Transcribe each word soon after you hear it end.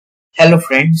Hello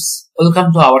friends,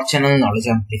 welcome to our channel Knowledge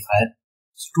Amplifier.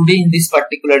 So today in this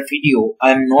particular video,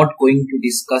 I am not going to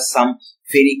discuss some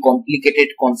very complicated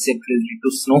concept related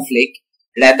to Snowflake.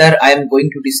 Rather, I am going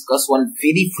to discuss one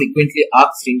very frequently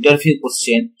asked interview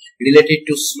question related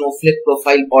to Snowflake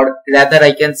profile, or rather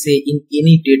I can say in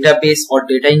any database or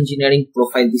data engineering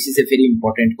profile. This is a very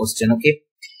important question, okay?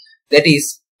 That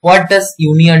is, what does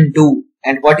union do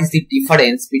and what is the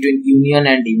difference between union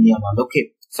and union,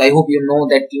 okay? So I hope you know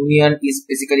that union is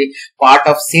basically part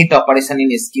of set operation in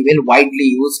SQL,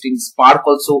 widely used in Spark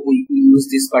also. We use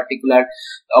this particular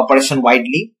operation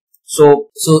widely. So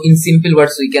in simple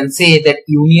words, we can say that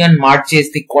union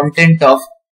merges the content of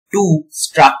two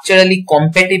structurally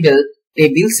compatible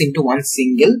tables into one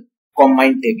single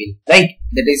combined table, right?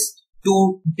 That is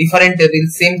two different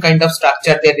tables, same kind of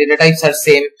structure, their data types are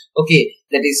same, okay?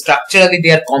 That is structurally they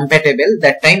are compatible.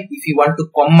 That time if you want to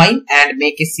combine and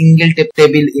make a single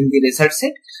table in the result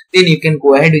set, then you can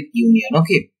go ahead with union,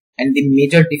 okay? And the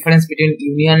major difference between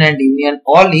union and union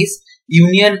all is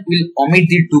union will omit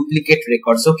the duplicate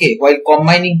records, okay? While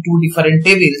combining two different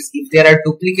tables, if there are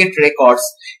duplicate records,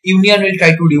 union will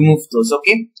try to remove those,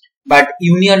 okay? But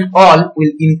union all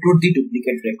will include the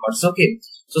duplicate records, okay?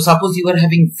 So suppose you are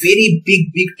having very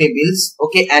big tables,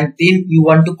 okay, and then you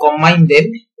want to combine them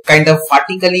kind of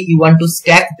vertically, you want to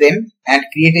stack them and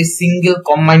create a single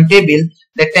combined table.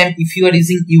 That time if you are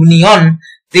using union,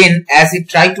 then as it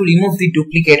try to remove the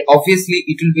duplicate, obviously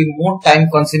it will be more time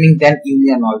consuming than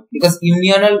union all, because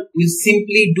union all will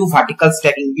simply do vertical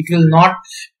stacking, it will not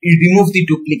remove the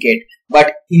duplicate.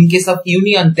 But in case of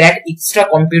union, that extra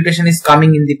computation is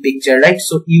coming in the picture, right?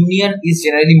 So union is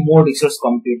generally more resource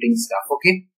computing stuff,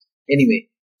 okay? Anyway,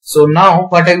 so now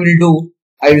what I will do,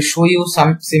 I will show you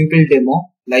some simple demo.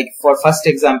 Like for first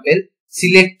example,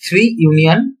 select 3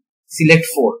 union, select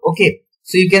 4, okay?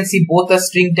 So you can see both a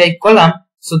string type column,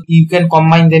 so you can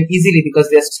combine them easily because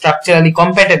they are structurally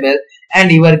compatible,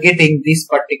 and you are getting this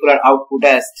particular output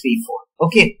as 3, 4,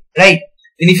 okay? Right?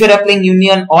 Then if you are applying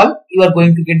union all, you are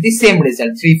going to get the same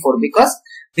result 3, 4 because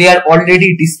they are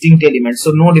already distinct elements.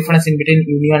 So no difference in between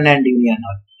union and union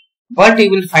all. But you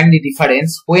will find the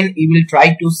difference when you will try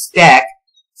to stack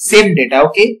same data,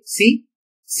 okay? See,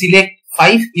 select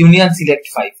 5, union select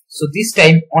 5. So this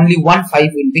time only 1 5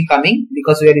 will be coming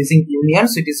because we are using union,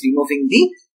 so it is removing the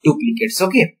duplicates,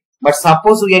 okay? But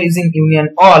suppose we are using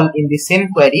union all in the same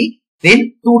query,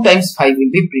 then 2 times 5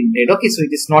 will be printed, okay? So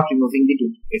it is not removing the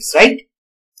duplicates, right?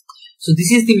 So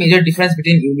this is the major difference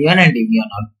between union and union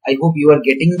all. I hope you are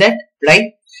getting that,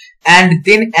 right? And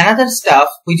then another stuff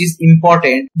which is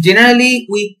important, generally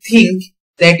we think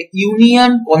that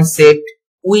union concept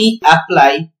we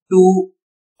apply to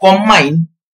combine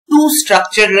two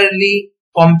structurally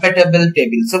compatible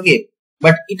tables, okay?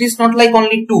 But it is not like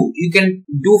only two. You can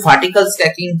do vertical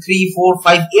stacking 3, 4,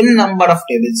 5 n number of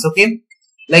tables, okay?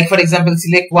 Like for example,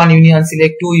 select 1 union,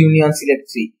 select 2 union, select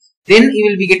 3. Then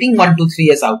you will be getting 1, 2,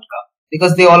 3 as outcome.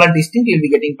 Because they all are distinct, you will be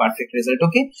getting perfect result,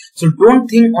 okay? So don't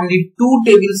think only two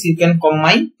tables you can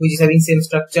combine, which is having same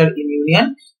structure in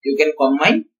union. You can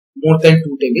combine more than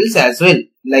two tables as well,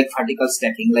 like vertical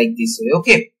stacking, like this way,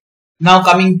 okay? Now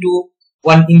coming to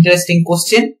one interesting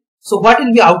question. So what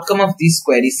will be outcome of this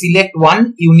query? Select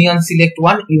 1, union select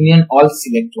 1, union all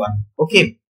select 1,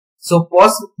 okay? So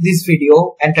pause this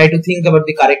video and try to think about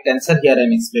the correct answer. Here I am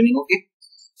explaining, okay?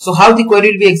 So how the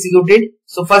query will be executed?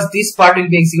 So first this part will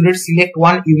be executed, select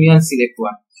 1, union select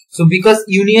 1. So because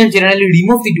union generally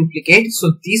remove the duplicate,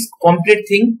 so this complete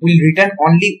thing will return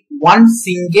only one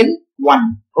single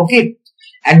one, okay?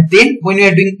 And then when you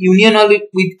are doing union all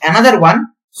with another one,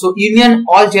 so union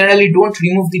all generally don't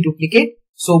remove the duplicate.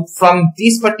 So from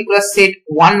this particular set,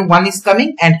 1 1 is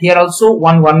coming, and here also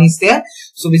 1 1 is there.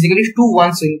 So basically 2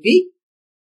 1s will be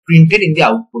printed in the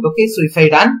output, okay? So if I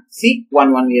run, see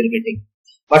 1 1 we are getting.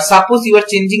 But suppose you are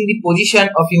changing the position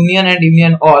of union and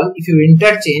union all, if you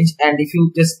interchange and if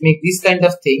you just make this kind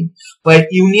of thing, where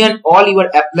union all you are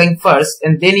applying first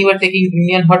and then you are taking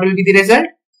union, what will be the result?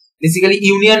 Basically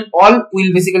union all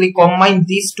will basically combine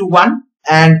these to one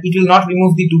and it will not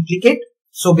remove the duplicate.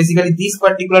 So basically this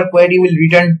particular query will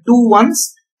return 2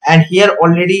 1s, and here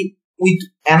already with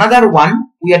another one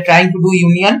we are trying to do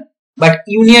union, but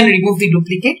union remove the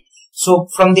duplicate. So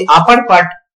from the upper part,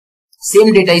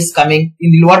 same data is coming,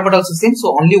 in the lower part also same,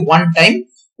 so only one time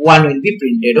 1 will be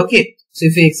printed, okay? So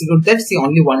if we execute that, see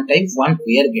only one time 1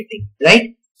 we are getting,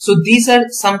 right? So these are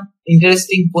some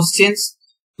interesting questions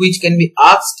which can be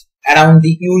asked around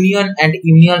the union and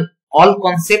union all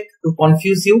concept to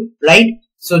confuse you, right?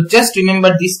 So just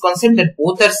remember this concept that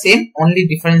both are same, only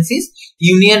difference is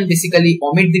union basically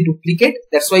omit the duplicate.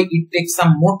 That's why it takes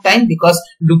some more time, because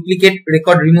duplicate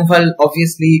record removal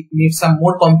obviously needs some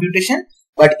more computation,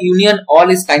 but union all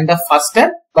is kind of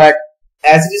faster. But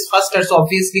as it is faster, so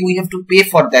obviously we have to pay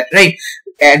for that, right?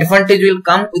 Advantage will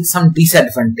come with some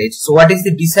disadvantage. So what is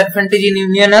the disadvantage in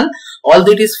union all?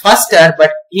 Although it is faster,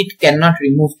 but it cannot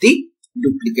remove the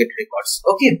duplicate records.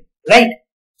 Okay, right?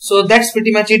 So that's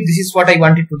pretty much it. This is what I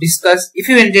wanted to discuss. If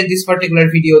you enjoyed this particular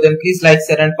video, then please like,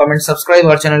 share and comment. Subscribe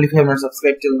our channel if you have not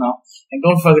subscribed till now. And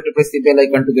don't forget to press the bell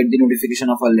icon to get the notification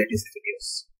of our latest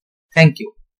videos. Thank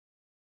you.